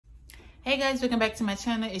Hey guys, welcome back to my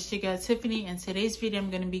channel. It's your girl Tiffany. In today's video,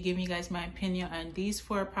 I'm going to be giving you guys my opinion on these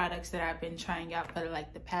 4 products that I've been trying out for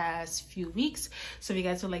like the past few weeks. So if you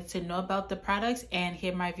guys would like to know about the products and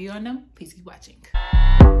hear my view on them, please keep watching.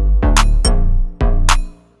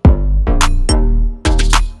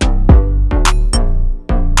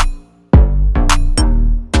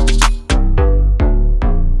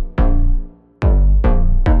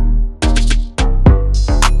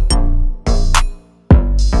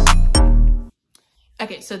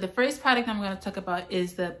 Okay, so the first product I'm going to talk about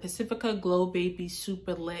is the Pacifica Glow Baby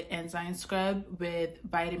Super Lit Enzyme Scrub with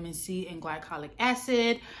vitamin C and glycolic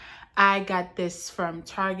acid. I got this from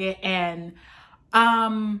Target, and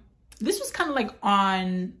this was kind of like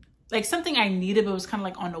on something I needed, but it was kind of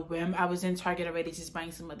like on a whim. I was in Target already just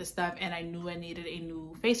buying some other stuff, and I knew I needed a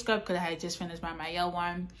new face scrub because I had just finished my Mielle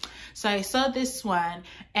one. So I saw this one,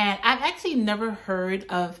 and I've actually never heard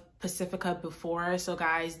of Pacifica before, so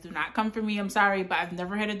guys, do not come for me. I'm sorry, but I've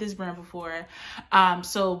never heard of this brand before.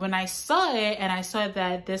 So when I saw it and I saw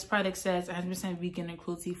that this product says 100% vegan and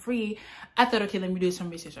cruelty free, I thought, okay, let me do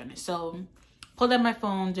some research on it. So pulled out my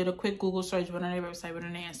phone, did a quick Google search, went on their website, went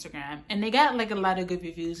on their Instagram, and they got like a lot of good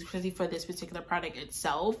reviews, especially for this particular product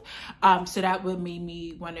itself. So that would make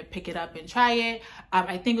me want to pick it up and try it.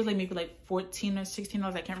 I think it was like maybe like $14 or $16,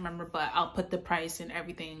 I can't remember, but I'll put the price and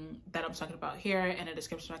everything that I'm talking about here in the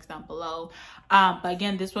description box down below. But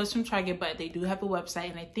again, this was from Target, but they do have a website,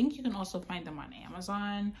 and I think you can also find them on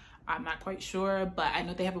Amazon. I'm not quite sure, but I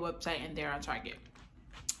know they have a website and they're on Target.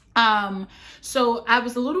 So I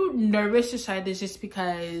was a little nervous to try this just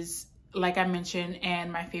because, like I mentioned,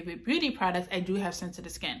 and my favorite beauty products, I do have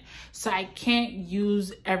sensitive skin. So I can't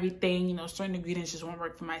use everything, you know, certain ingredients just won't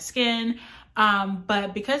work for my skin.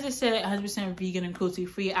 But because it said 100% vegan and cruelty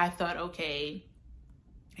free, I thought, okay,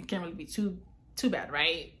 it can't really be too bad,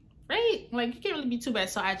 right? Like, you can't really be too bad.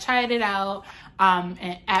 So I tried it out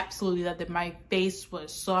and absolutely loved it. My face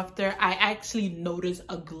was softer. I actually noticed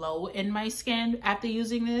a glow in my skin after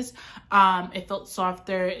using this. It felt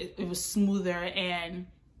softer, it was smoother, and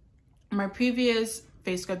my previous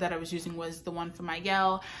face scrub that I was using was the one from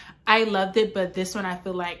Mielle. I loved it, but this one I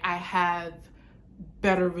feel like I have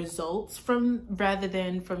better results from rather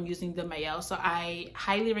than from using the Mielle. So I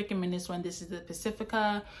highly recommend this one. This is the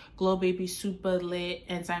Pacifica Glow Baby Super Lit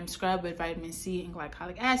Enzyme Scrub with vitamin C and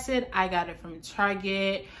glycolic acid. I got it from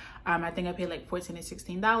Target. I think I paid like $14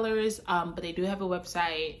 or $16, but they do have a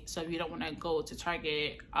website, so if you don't want to go to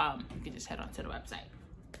Target, you can just head on to the website.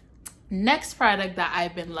 Next product that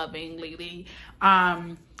I've been loving lately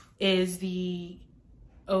is the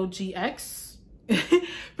OGX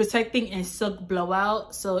Protecting and Silk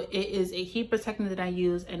Blowout. So it is a heat protectant that I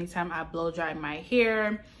use anytime I blow dry my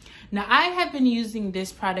hair. Now I have been using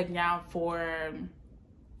this product now for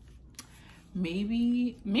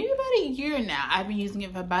maybe about a year now. I've been using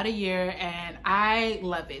it for about a year, and I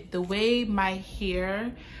love it. The way my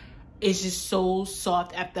hair is just so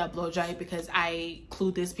soft after I blow dry, because I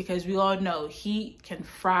include this because we all know heat can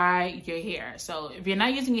fry your hair. So if you're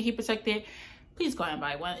not using a heat protectant, please go and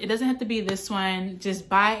buy one. It doesn't have to be this one. Just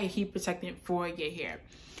buy a heat protectant for your hair.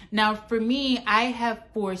 Now for me, I have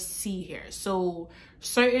 4C hair, so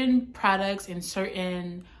certain products and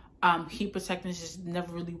certain heat protectants just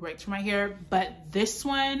never really worked for my hair, but this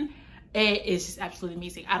one, it is just absolutely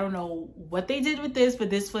amazing. I don't know what they did with this, but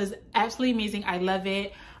this was absolutely amazing. I love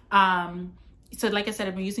it. So like I said,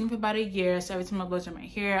 I've been using it for about a year, so every time I blow dry my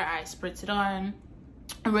hair, I spritz it on.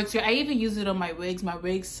 It works here. I even use it on my wigs. My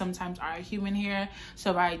wigs sometimes are human hair,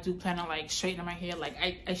 so I do plan on like straightening my hair. Like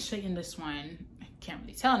I straightened this one, I can't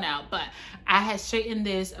really tell now, but I had straightened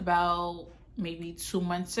this about maybe 2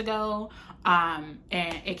 months ago, and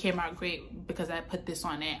it came out great because I put this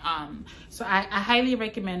on it. So I highly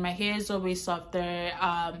recommend. My hair is always softer.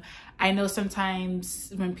 I know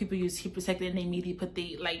sometimes when people use heat protectant, they immediately put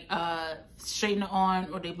the straightener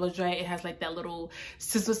on, or they blow dry, it has like that little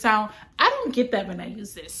sizzle sound. I don't get that when I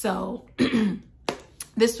use this. So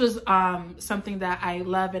this was something that I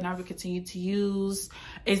love and I will continue to use.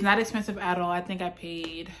 It's not expensive at all. I think I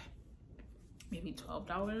paid maybe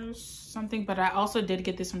 $12 something, but I also did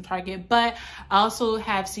get this from Target. But I also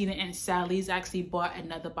have seen it in Sally's. I actually bought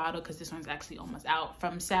another bottle because this one's actually almost out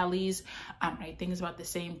from Sally's. I think it's about the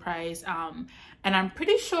same price, and I'm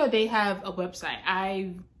pretty sure they have a website.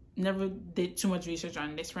 I never did too much research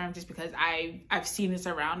on this brand just because I've seen this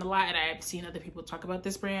around a lot, and I've seen other people talk about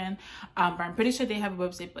this brand, but I'm pretty sure they have a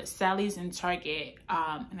website. But Sally's and Target,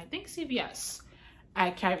 and I think CVS,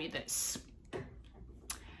 I carry this.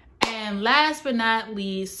 And last but not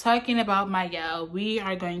least, talking about Mielle, we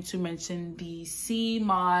are going to mention the sea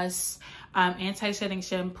moss anti-shedding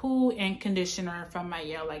shampoo and conditioner from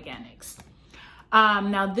Mielle Organics.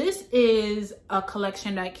 Now this is a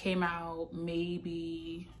collection that came out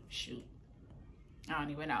maybe, shoot, I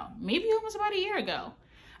don't even know, maybe almost about a year ago.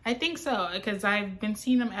 I think so, because I've been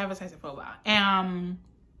seeing them advertising for a while.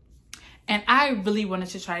 And I really wanted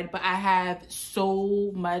to try it, but I have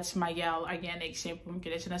so much Mielle Organic shampoo and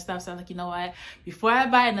conditioner stuff. So I'm like, you know what? Before I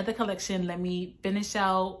buy another collection, let me finish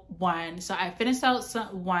out one. So I finished out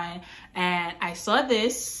one, and I saw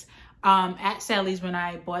this at Sally's when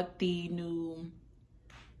I bought the new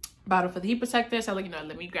bottle for the heat protector. So I'm like, you know,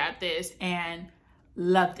 let me grab this, and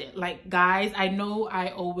loved it. Like, guys, I know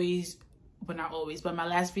I always, well, not always, but my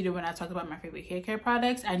last video when I talked about my favorite hair care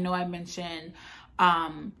products, I know I mentioned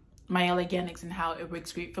Mielle Organics and how it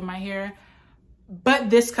works great for my hair. But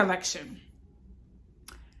this collection,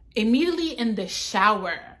 immediately in the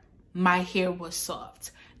shower, my hair was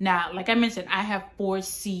soft. Now, like I mentioned, I have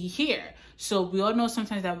 4C hair. So we all know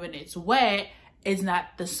sometimes that when it's wet, it's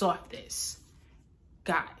not the softest.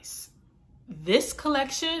 Guys, this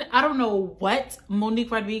collection, I don't know what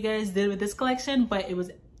Monique Rodriguez did with this collection, but it was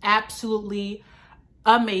absolutely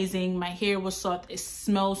amazing. My hair was soft. It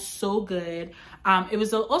smells so good. It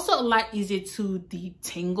was also a lot easier to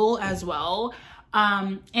detangle as well.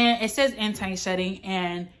 And it says anti-shedding,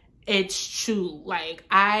 and it's true. Like,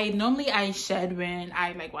 normally I shed when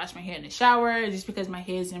I like wash my hair in the shower, just because my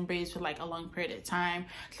hair is in braids for like a long period of time.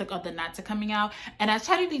 It's like all the knots are coming out, and I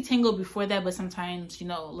try to detangle before that, but sometimes, you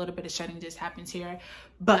know, a little bit of shedding just happens here.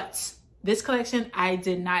 But this collection, I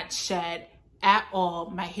did not shed at all.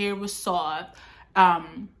 My hair was soft.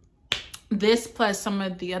 This plus some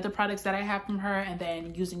of the other products that I have from her, and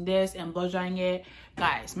then using this and blow drying it,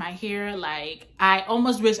 guys, my hair, like, I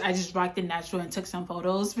almost wish I just rocked it natural and took some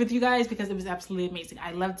photos with you guys, because it was absolutely amazing.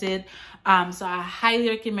 I loved it. So I highly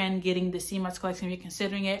recommend getting the CMOS collection if you're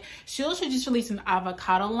considering it. She also just released an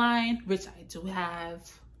avocado line, which I do have.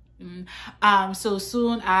 So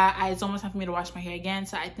soon, it's almost time for me to wash my hair again,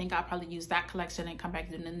 so I think I'll probably use that collection and come back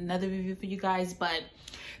and do another review for you guys. But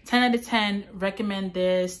 10 out of 10 recommend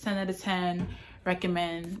this. 10 out of 10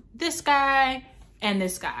 recommend this guy and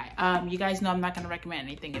this guy. You guys know I'm not going to recommend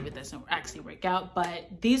anything if it doesn't actually work out, but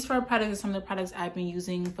these 4 products are some of the products I've been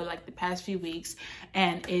using for like the past few weeks,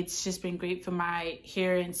 and it's just been great for my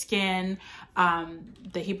hair and skin.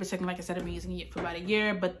 The heat protectant, like I said, I've been using it for about a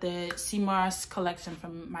year, but the CMOS collection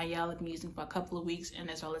from Mielle I've been using for a couple of weeks,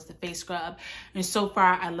 and as well as the face scrub, and so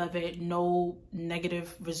far I love it. No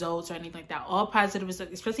negative results or anything like that, all positive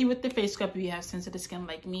results, especially with the face scrub if you have sensitive skin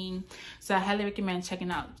like me. So I highly recommend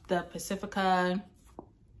checking out the Pacifica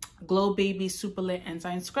Glow Baby Super Lit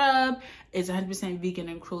Enzyme Scrub. It's 100% vegan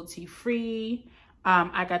and cruelty free.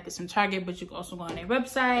 I got this from Target, but you can also go on their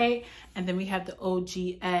website. And then we have the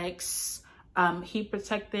OGX heat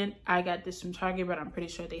protectant. I got this from Target, but I'm pretty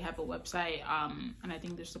sure they have a website, and I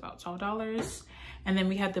think there's about $12. And then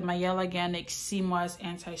we have the Mielle Organic CMOS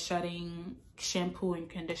anti-shedding shampoo and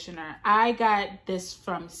conditioner. I got this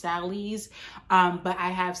from Sally's, but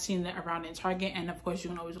I have seen it around in Target, and of course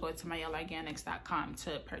you can always go to mielleorganics.com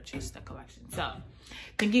to purchase the collection. So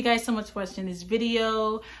thank you guys so much for watching this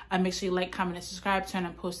video. Make sure you like, comment, and subscribe, turn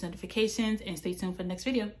on post notifications, and stay tuned for the next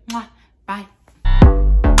video. Mwah! Bye.